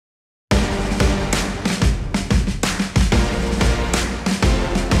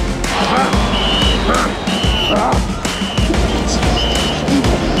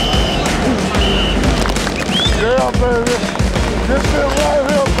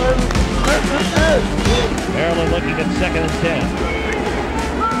Maryland looking at 2nd and 10.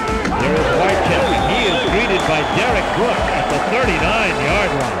 There is Whitecheck, and he is greeted by Derrick Brooks at the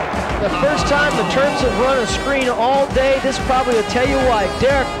 39-yard line. The first time the Terps have run a screen all day, this probably will tell you why.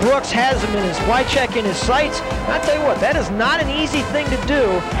 Derrick Brooks has him in his Whitecheck in his sights. I tell you what, that is not an easy thing to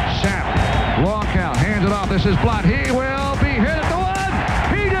do. Snap, long count, hands it off. This is Blott. He will be hit at the one.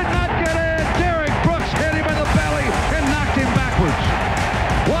 He did not get in. Derrick Brooks hit him in the belly and knocked him backwards.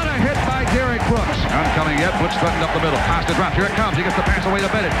 What a hit by Derrick Brooks. Not coming yet. Blitz threatened up the middle. Costa drops. Here it comes. He gets the pass away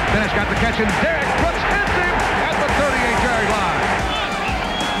to Bennett. Bennett's got the catch, and Derrick Brooks hits him at the 38-yard line.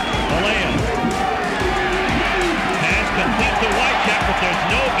 Malaya. Pass complete to Whitecheck, but there's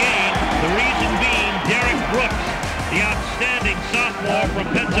no gain. The reason being Derrick Brooks, the outstanding sophomore from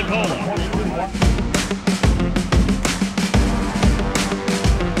Pensacola.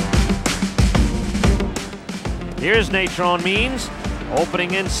 Here's Natron Means,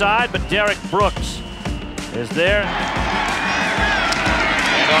 opening inside, but Derrick Brooks is there. And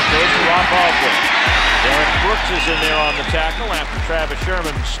off goes to Rob Baldwin. Derrick Brooks is in there on the tackle after Travis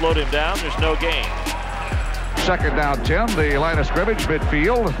Sherman slowed him down. There's no gain. 2nd down 10, the line of scrimmage,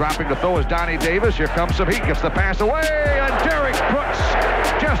 midfield. Dropping to throw is Donnie Davis. Here comes some heat, gets the pass away, and Derrick Brooks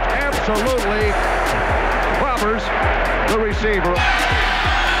just absolutely clobbers the receiver.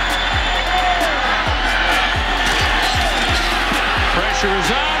 Pressure is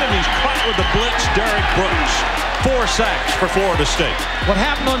on, and he's caught with the blitz. Derrick Brooks, 4 sacks for Florida State. What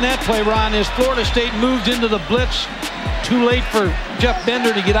happened on that play, Ron, is Florida State moved into the blitz too late for Jeff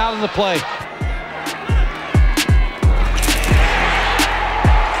Bender to get out of the play.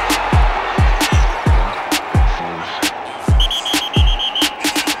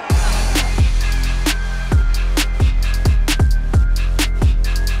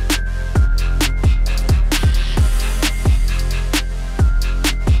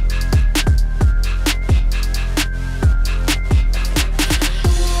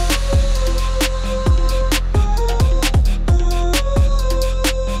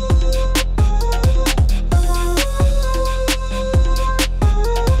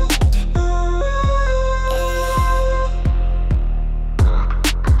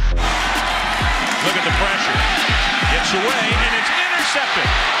 Away, and it's intercepted.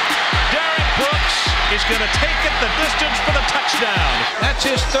 Derrick Brooks is going to take it the distance for the touchdown. That's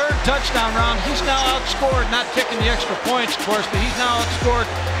his 3rd touchdown, Ron. He's now outscored, not taking the extra points, of course, but he's now outscored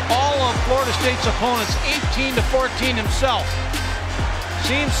all of Florida State's opponents, 18-14 himself.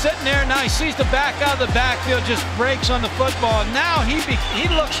 See him sitting there, now he sees the back out of the backfield, just breaks on the football. Now he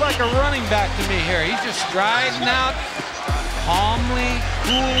looks like a running back to me here. He's just striding out calmly,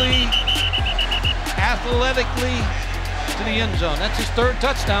 coolly, athletically to the end zone. That's his 3rd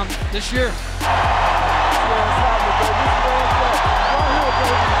touchdown this year.